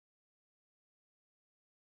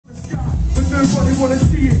everybody wanna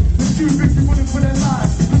see it. They're too busy running for their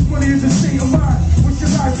lives. This money is a state of mind. What's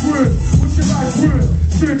your life worth? What's your life worth?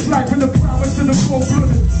 Search life in the prowess of the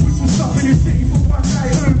cold-blooded. Which will stop in your city for one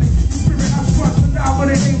night only. Your spirit has crushed for now,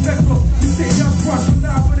 but it ain't Mecca. Your city has crushed for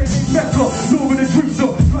now, but it ain't Mecca. Lord of the dreams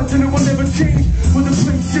up, grudging it will never change. When the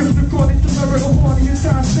place shifts according to merit of money and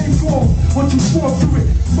time, same goal. Once you fall to it,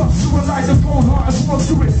 must to realize the cold heart and walk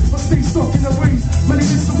to it. But stay stuck in the ways. Many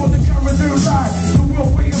listen what the camera do live. The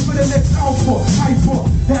world waiting for the next alpha, hyper.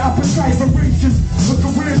 Their appetite voracious. But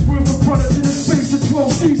careers worth a product in the space of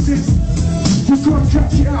 12 seasons. You can't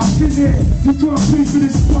catch it out in there. You can't pay for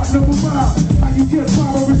this spot, never mind. How you get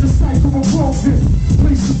power is a cycle of profit.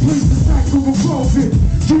 Place to place, the cycle of profit.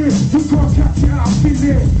 Yeah, you can't catch it out in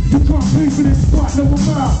there. You can't pay for this spot, never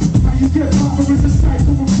mind. How you get power is a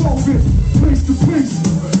cycle of profit. Place to place,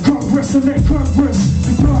 Congress and let Congress.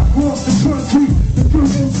 The dark horse, the country. The good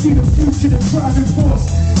MC, the future, the driving force.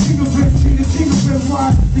 King of MG, the king of NY.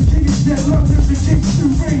 The king is dead, London, the king to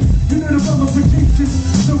reign. You know the ramifications.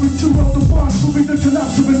 So we chew out the bars. Will be the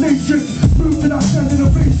collapse of a nation. Move to that stand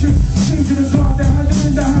innovation. Changing the guard, the hand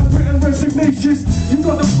in the handwritten resignations. You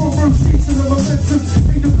got the front row seats and the momentum.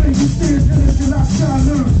 Ain't the blazing stairs, and it's your last guy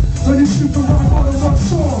lose. And it's you to ride on one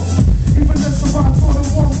storm. Even let's survive for the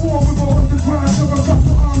one war. We go underground, never got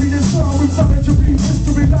the army this time. We find your beat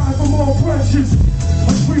history live from all branches.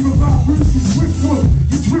 I dream about Bruce and Swiftwood.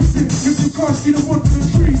 You drifting, if you can't see the wood for the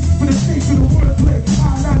trees. For the shape of the wordplay,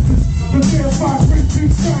 Highlanders. The near five great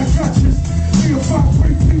big sky catches.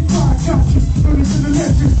 Great big fire catches, early to the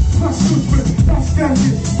legend, plus movement, not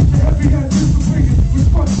standing. The heavy hand dissipated,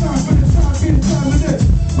 response time for the time being time the next.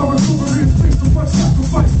 My recovery is based on much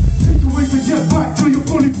sacrifice. Take away the jet back till you're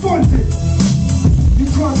fully funded. You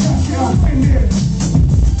can't catch it out in there.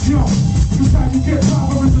 Yo, cause how you get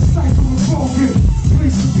power is a cycle revolving.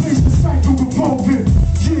 Place to place, the cycle revolving.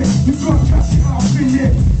 Yeah, you can't catch it out in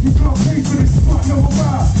there. You can't pay for this spot, never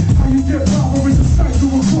mind. How you get power is a cycle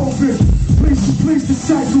revolving. Place to place, the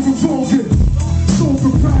cycle revolving. So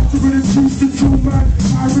proprietary and choose the true man.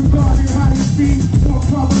 I regard it high esteem. More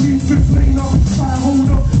probably fifth lane up, fire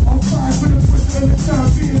holder. On fire for the president of the time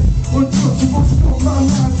being. Untouchable, stop line,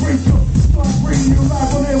 line breaker. Start radio live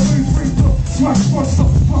on airway breaker. Smash sponsor,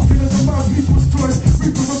 popular the my people's choice.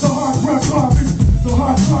 Reaper of the hard rap harvest. The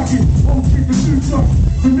hard target, won't keep the new stuff.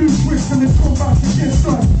 The new twist and the combats against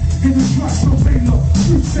us. In the tracks of Baylor,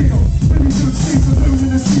 true sailor. Many do states alone in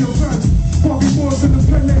the sea of fans. Bobby Moores and the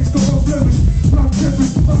Pele's, the unblemished. Black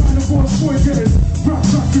Jeffers, behind the board, boy getters. Rap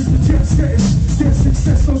trackers, the jet setters. Get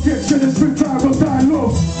success or get cheddars, bring viral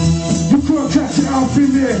dialogue. You can't catch it out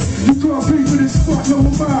in there. You can't pay for this spot, no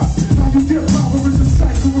amount. How you get power is a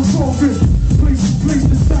cycle revolving. Place to place,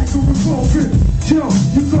 the cycle revolving. Yo,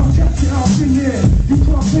 you can't catch it out in there. You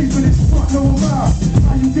can't pay for this spot, no amount.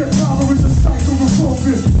 How you get power is a cycle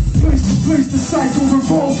revolving.